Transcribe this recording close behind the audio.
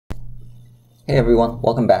Hey everyone,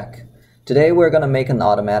 welcome back. Today we're going to make an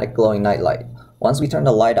automatic glowing night light. Once we turn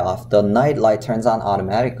the light off, the night light turns on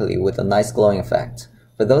automatically with a nice glowing effect.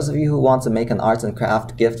 For those of you who want to make an arts and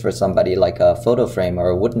craft gift for somebody like a photo frame or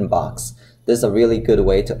a wooden box, this is a really good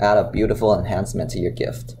way to add a beautiful enhancement to your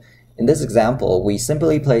gift. In this example, we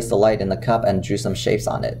simply placed the light in the cup and drew some shapes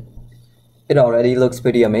on it. It already looks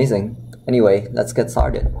pretty amazing. Anyway, let's get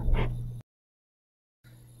started.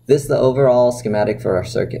 This is the overall schematic for our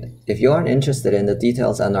circuit. If you aren't interested in the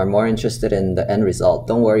details and are more interested in the end result,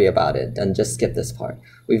 don't worry about it and just skip this part.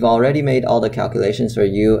 We've already made all the calculations for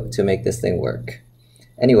you to make this thing work.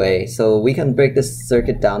 Anyway, so we can break this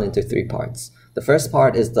circuit down into three parts. The first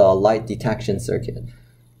part is the light detection circuit.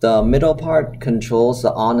 The middle part controls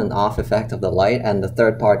the on and off effect of the light, and the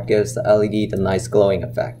third part gives the LED the nice glowing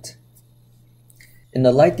effect. In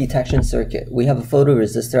the light detection circuit, we have a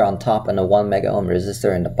photoresistor on top and a 1 megaohm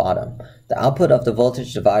resistor in the bottom. The output of the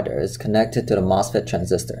voltage divider is connected to the MOSFET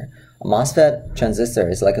transistor. A MOSFET transistor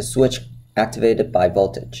is like a switch activated by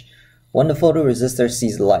voltage. When the photoresistor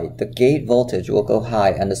sees light, the gate voltage will go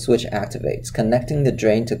high and the switch activates, connecting the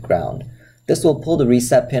drain to ground. This will pull the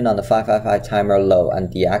reset pin on the 555 timer low and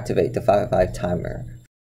deactivate the 555 timer.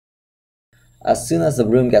 As soon as the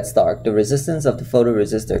room gets dark, the resistance of the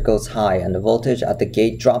photoresistor goes high and the voltage at the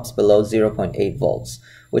gate drops below 0.8 volts,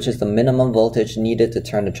 which is the minimum voltage needed to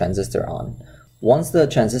turn the transistor on. Once the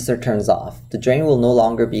transistor turns off, the drain will no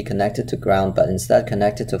longer be connected to ground but instead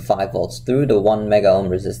connected to 5 volts through the 1 megaohm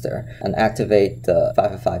resistor and activate the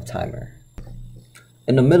 555 timer.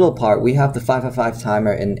 In the middle part, we have the 555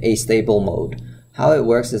 timer in astable mode. How it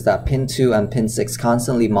works is that pin 2 and pin 6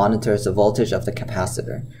 constantly monitors the voltage of the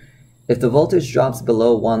capacitor. If the voltage drops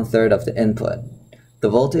below 1/3 of the input, the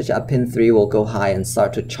voltage at pin 3 will go high and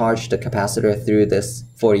start to charge the capacitor through this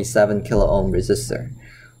 47 kilo ohm resistor.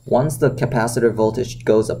 Once the capacitor voltage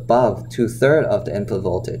goes above 2/3 of the input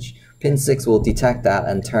voltage, pin 6 will detect that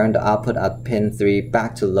and turn the output at pin 3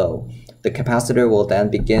 back to low. The capacitor will then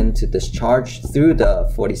begin to discharge through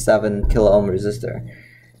the 47 kilo ohm resistor,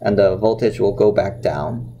 and the voltage will go back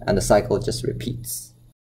down, and the cycle just repeats.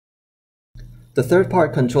 The third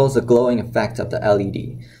part controls the glowing effect of the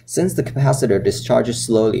LED. Since the capacitor discharges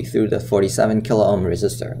slowly through the 47 kilo ohm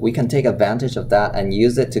resistor, we can take advantage of that and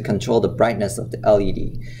use it to control the brightness of the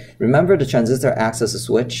LED. Remember, the transistor acts as a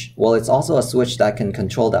switch? Well, it's also a switch that can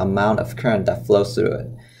control the amount of current that flows through it.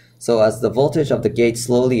 So as the voltage of the gate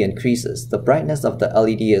slowly increases, the brightness of the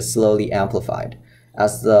LED is slowly amplified.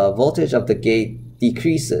 As the voltage of the gate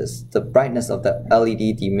decreases, the brightness of the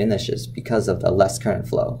LED diminishes because of the less current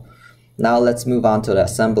flow. Now let's move on to the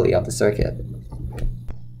assembly of the circuit.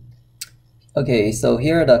 Okay, so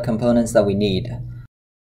here are the components that we need.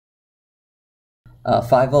 A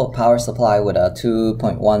 5-volt power supply with a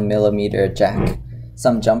 2.1mm jack,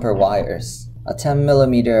 some jumper wires, a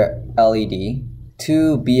 10mm LED,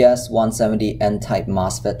 2 BS170 N-type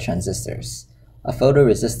MOSFET transistors, a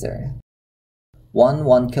photoresistor, one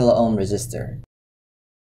 1 kilo ohm resistor,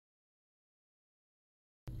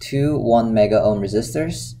 2 1 megaohm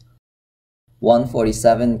resistors, one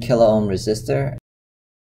 47 kilo ohm resistor,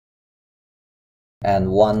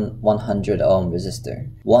 and one 100 ohm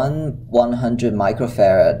resistor, one 100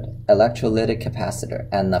 microfarad electrolytic capacitor,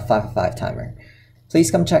 and a 555 timer.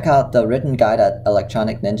 Please come check out the written guide at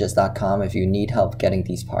electronicninjas.com if you need help getting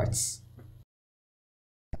these parts.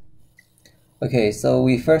 Okay, so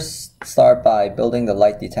we first start by building the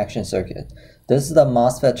light detection circuit. This is the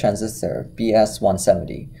MOSFET transistor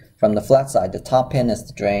BS170. From the flat side, the top pin is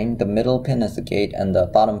the drain, the middle pin is the gate, and the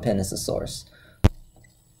bottom pin is the source.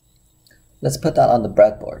 Let's put that on the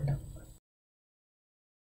breadboard.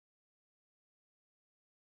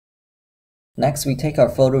 Next, we take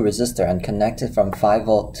our photoresistor and connect it from 5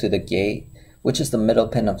 volt to the gate, which is the middle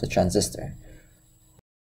pin of the transistor.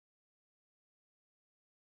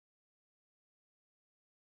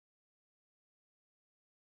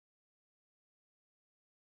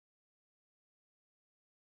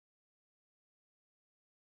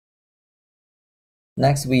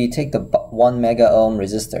 Next, we take the 1 megaohm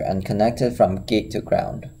resistor and connect it from gate to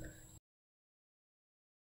ground.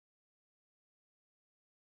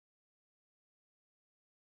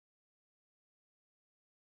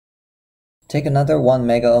 Take another 1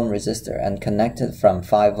 megaohm resistor and connect it from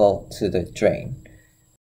 5 volt to the drain.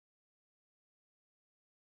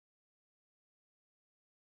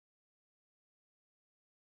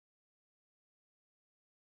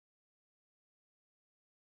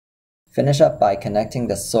 Finish up by connecting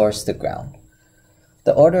the source to ground.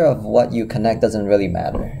 The order of what you connect doesn't really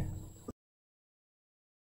matter.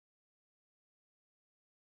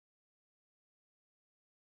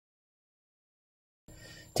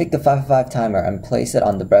 Take the 555 timer and place it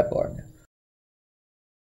on the breadboard.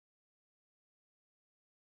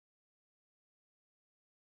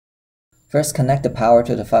 First, connect the power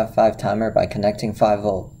to the 555 timer by connecting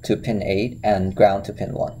 5V to pin 8 and ground to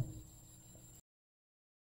pin 1.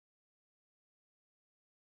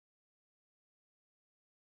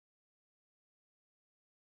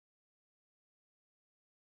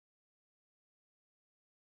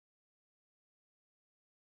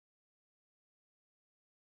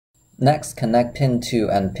 Next, connect pin 2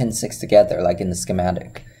 and pin 6 together like in the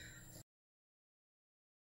schematic.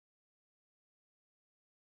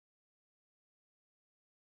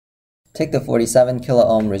 Take the 47 kilo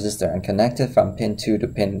ohm resistor and connect it from pin 2 to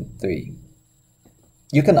pin 3.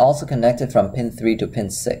 You can also connect it from pin 3 to pin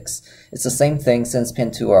 6. It's the same thing since pin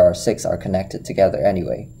 2 or 6 are connected together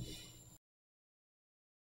anyway.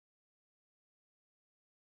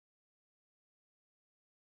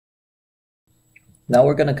 Now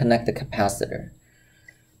we're going to connect the capacitor.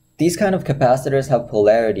 These kind of capacitors have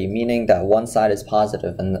polarity, meaning that one side is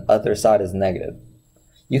positive and the other side is negative.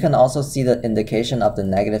 You can also see the indication of the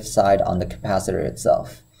negative side on the capacitor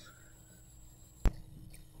itself.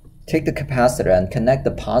 Take the capacitor and connect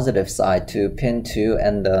the positive side to pin 2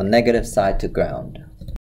 and the negative side to ground.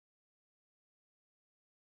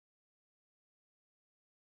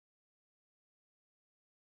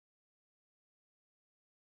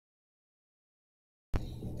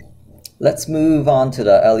 Let's move on to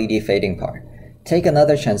the LED fading part. Take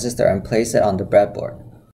another transistor and place it on the breadboard.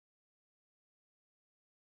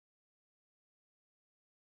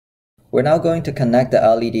 We're now going to connect the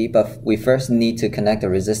LED, but we first need to connect a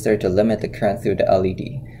resistor to limit the current through the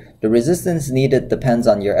LED. The resistance needed depends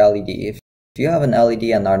on your LED. If you have an LED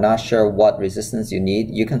and are not sure what resistance you need,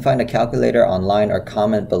 you can find a calculator online or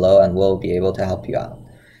comment below and we'll be able to help you out.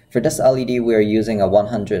 For this LED, we are using a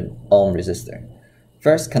 100 ohm resistor.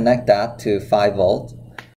 First, connect that to 5V.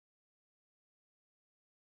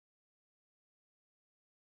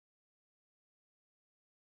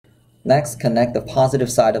 Next, connect the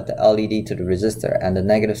positive side of the LED to the resistor and the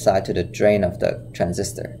negative side to the drain of the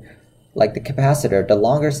transistor. Like the capacitor, the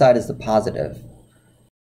longer side is the positive.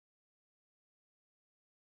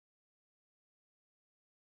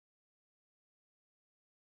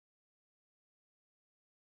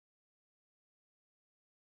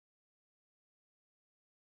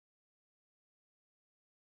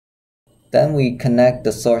 Then we connect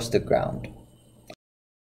the source to ground.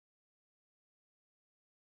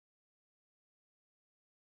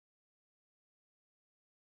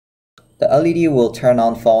 The LED will turn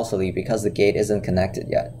on falsely because the gate isn't connected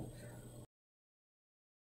yet.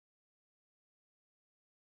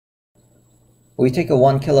 We take a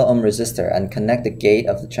 1 kilo ohm resistor and connect the gate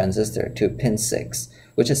of the transistor to pin 6,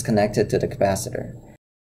 which is connected to the capacitor.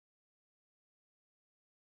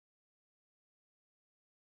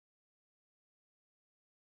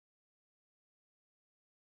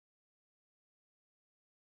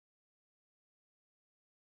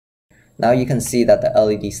 Now you can see that the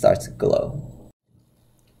LED starts to glow.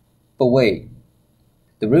 But wait,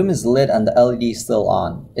 the room is lit and the LED is still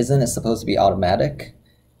on. Isn't it supposed to be automatic?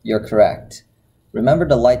 You're correct. Remember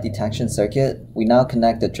the light detection circuit? We now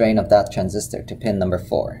connect the drain of that transistor to pin number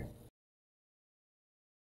 4.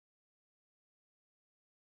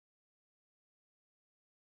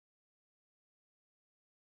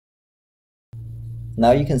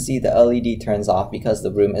 Now you can see the LED turns off because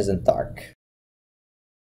the room isn't dark.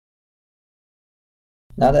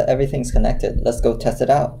 Now that everything's connected, let's go test it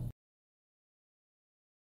out.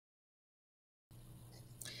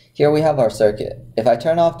 Here we have our circuit. If I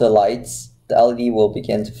turn off the lights, the LED will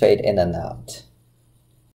begin to fade in and out.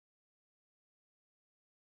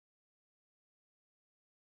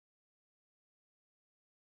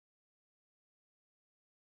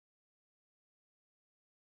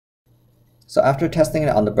 So after testing it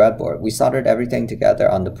on the breadboard, we soldered everything together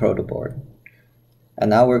on the proto board. And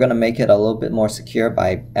now we're going to make it a little bit more secure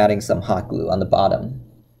by adding some hot glue on the bottom.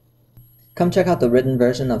 Come check out the written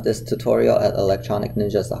version of this tutorial at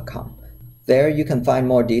electronicninjas.com. There you can find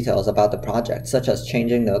more details about the project, such as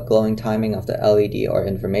changing the glowing timing of the LED or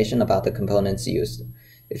information about the components used.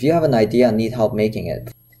 If you have an idea and need help making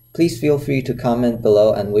it, please feel free to comment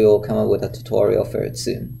below and we will come up with a tutorial for it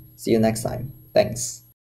soon. See you next time. Thanks.